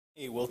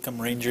Hey,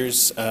 welcome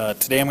Rangers.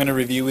 Today I'm going to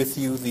review with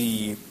you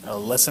the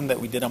lesson that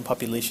we did on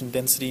population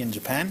density in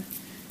Japan,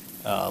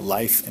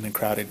 life in a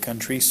crowded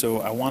country. So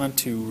I wanted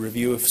to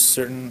review a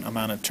certain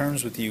amount of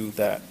terms with you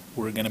that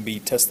we're going to be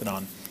tested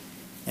on,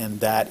 and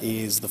that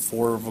is the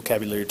 4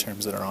 vocabulary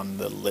terms that are on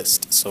the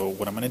list. So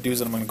what I'm going to do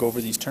is I'm going to go over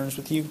these terms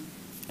with you,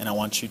 and I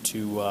want you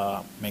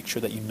to make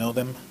sure that you know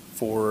them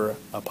for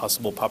a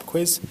possible pop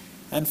quiz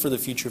and for the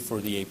future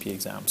for the AP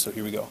exam. So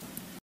here we go.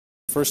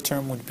 First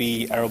term would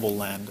be arable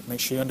land.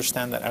 Make sure you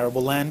understand that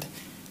arable land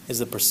is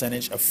the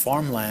percentage of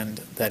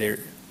farmland that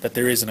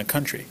there is in a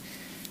country.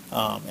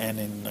 And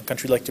in a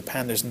country like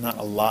Japan, there's not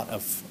a lot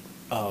of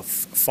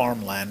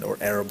farmland or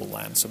arable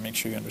land, so make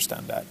sure you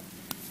understand that.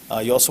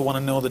 You also want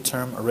to know the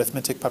term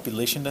arithmetic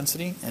population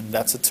density, and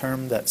that's a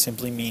term that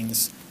simply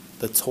means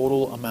the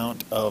total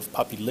amount of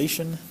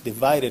population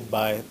divided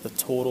by the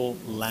total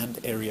land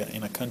area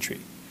in a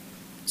country.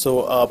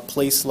 So a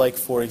place like,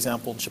 for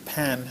example,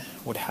 Japan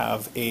would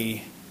have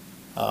a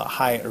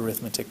high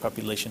arithmetic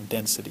population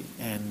density,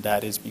 and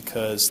that is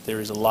because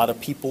there is a lot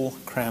of people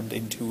crammed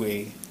into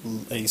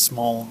a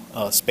small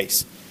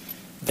space.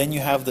 Then you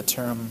have the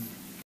term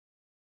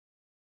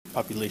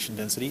population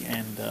density,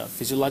 and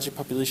physiologic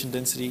population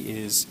density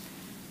is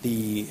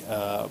the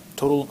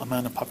total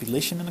amount of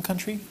population in a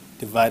country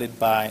divided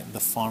by the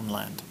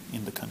farmland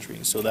in the country.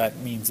 So that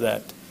means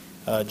that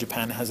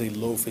Japan has a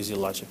low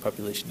physiologic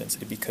population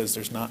density because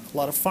there's not a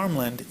lot of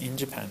farmland in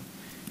Japan.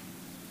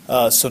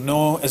 So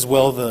know as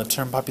well the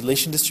term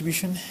population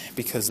distribution,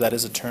 because that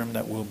is a term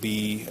that will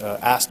be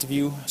asked of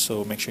you.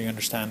 So make sure you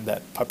understand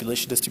that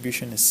population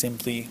distribution is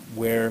simply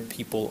where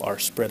people are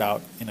spread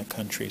out in a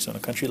country. So in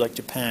a country like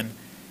Japan,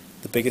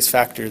 the biggest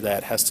factor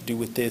that has to do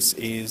with this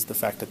is the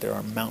fact that there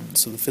are mountains.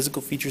 So the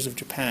physical features of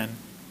Japan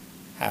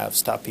have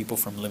stopped people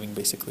from living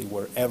basically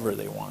wherever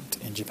they want.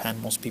 In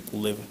Japan, most people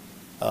live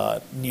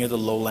near the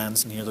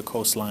lowlands, near the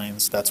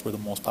coastlines. That's where the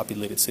most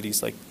populated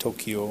cities like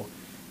Tokyo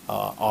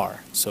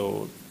are.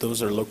 So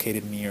those are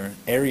located near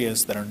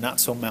areas that are not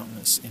so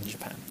mountainous in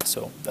Japan.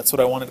 So that's what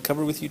I wanted to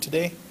cover with you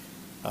today.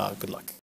 Good luck.